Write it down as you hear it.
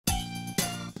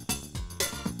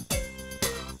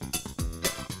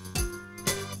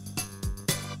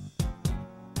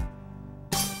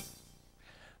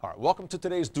welcome to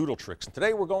today's Doodle Tricks. And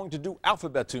today we're going to do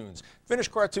alphabet tunes,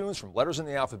 finished cartoons from letters in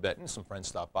the alphabet. And some friends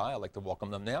stopped by. I'd like to welcome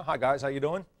them now. Hi guys, how you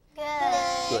doing?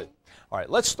 Good. Good. All right,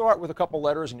 let's start with a couple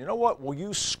letters. And you know what? We'll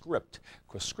use script,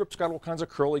 because script's got all kinds of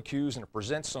curly cues and it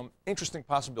presents some interesting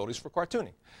possibilities for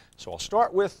cartooning. So I'll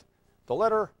start with the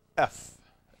letter F.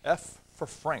 F for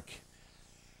Frank.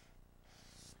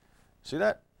 See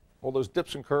that? All those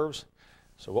dips and curves.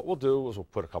 So what we'll do is we'll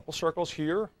put a couple circles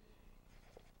here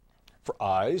for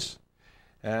eyes.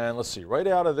 And let's see, right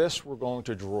out of this, we're going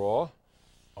to draw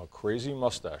a crazy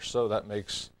mustache. So that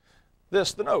makes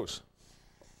this the nose.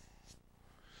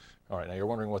 All right, now you're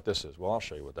wondering what this is. Well, I'll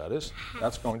show you what that is.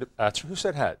 Who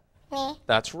said hat? Me.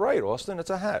 That's right, Austin, it's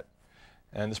a hat.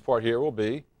 And this part here will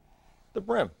be the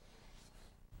brim.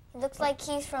 It looks like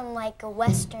he's from like a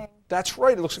Western. That's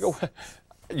right, it looks like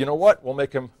a, you know what? We'll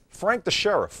make him Frank the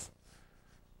Sheriff.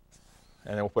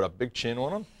 And then we'll put a big chin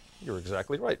on him. You're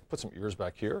exactly right. Put some ears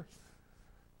back here.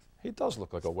 He does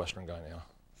look like a Western guy now.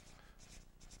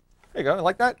 There you go.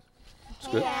 Like that? That's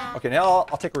good. Yeah. Okay, now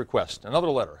I'll take a request. Another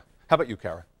letter. How about you,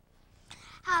 Kara?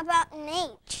 How about an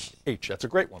H? H. That's a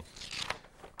great one.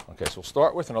 Okay, so we'll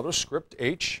start with another script,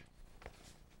 H.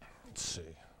 Let's see.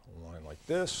 A line like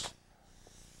this.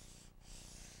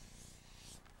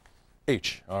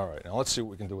 H. All right, now let's see what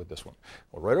we can do with this one.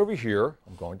 Well, right over here,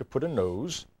 I'm going to put a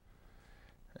nose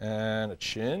and a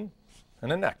chin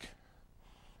and a neck.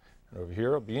 And over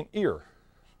here will be an ear.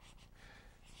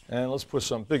 And let's put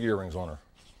some big earrings on her.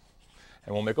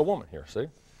 And we'll make a woman here, see?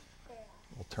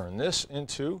 We'll turn this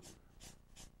into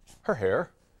her hair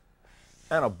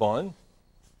and a bun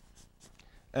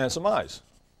and some eyes.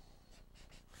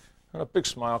 And a big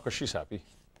smile because she's happy.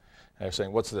 And you're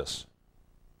saying, what's this?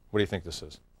 What do you think this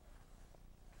is?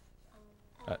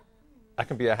 That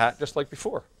can be a hat just like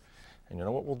before. And you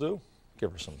know what we'll do?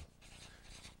 Give her some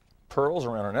pearls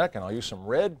around her neck, and I'll use some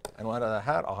red. And out of the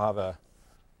hat, I'll have a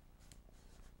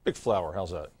big flower.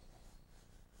 How's that?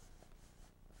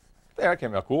 There, that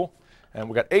came out cool. And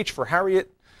we got H for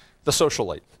Harriet, the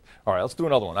socialite. All right, let's do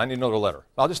another one. I need another letter.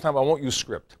 This time I won't use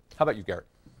script. How about you, Garrett?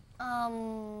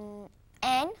 N.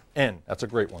 N. That's a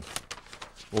great one.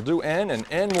 We'll do N, and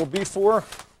N will be for,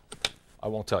 I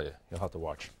won't tell you. You'll have to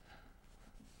watch.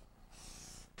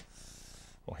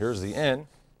 Well, here's the N.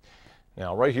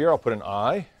 Now, right here, I'll put an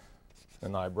eye,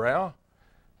 an eyebrow,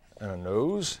 and a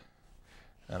nose,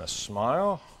 and a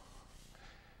smile,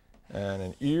 and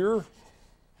an ear,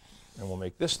 and we'll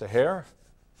make this the hair.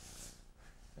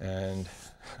 And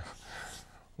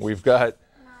we've got,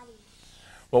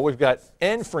 well, we've got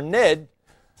N for Ned.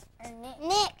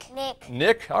 Nick.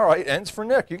 Nick, all right, N's for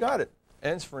Nick, you got it.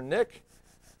 N's for Nick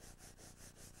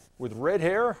with red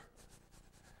hair,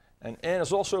 and N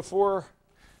is also for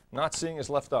not seeing his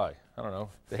left eye. I don't know,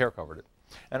 the hair covered it.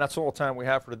 And that's all the time we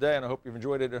have for today, and I hope you've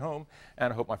enjoyed it at home,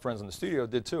 and I hope my friends in the studio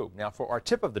did too. Now for our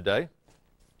tip of the day,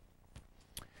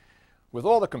 with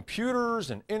all the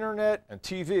computers and internet and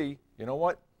TV, you know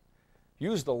what?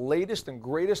 Use the latest and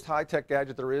greatest high-tech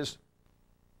gadget there is,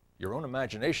 your own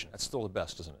imagination. That's still the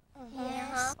best, isn't it?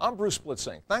 Yeah. I'm Bruce Blitz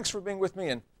saying thanks for being with me,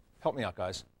 and help me out,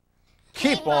 guys.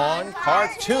 Keep on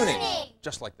cartooning.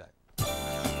 Just like that.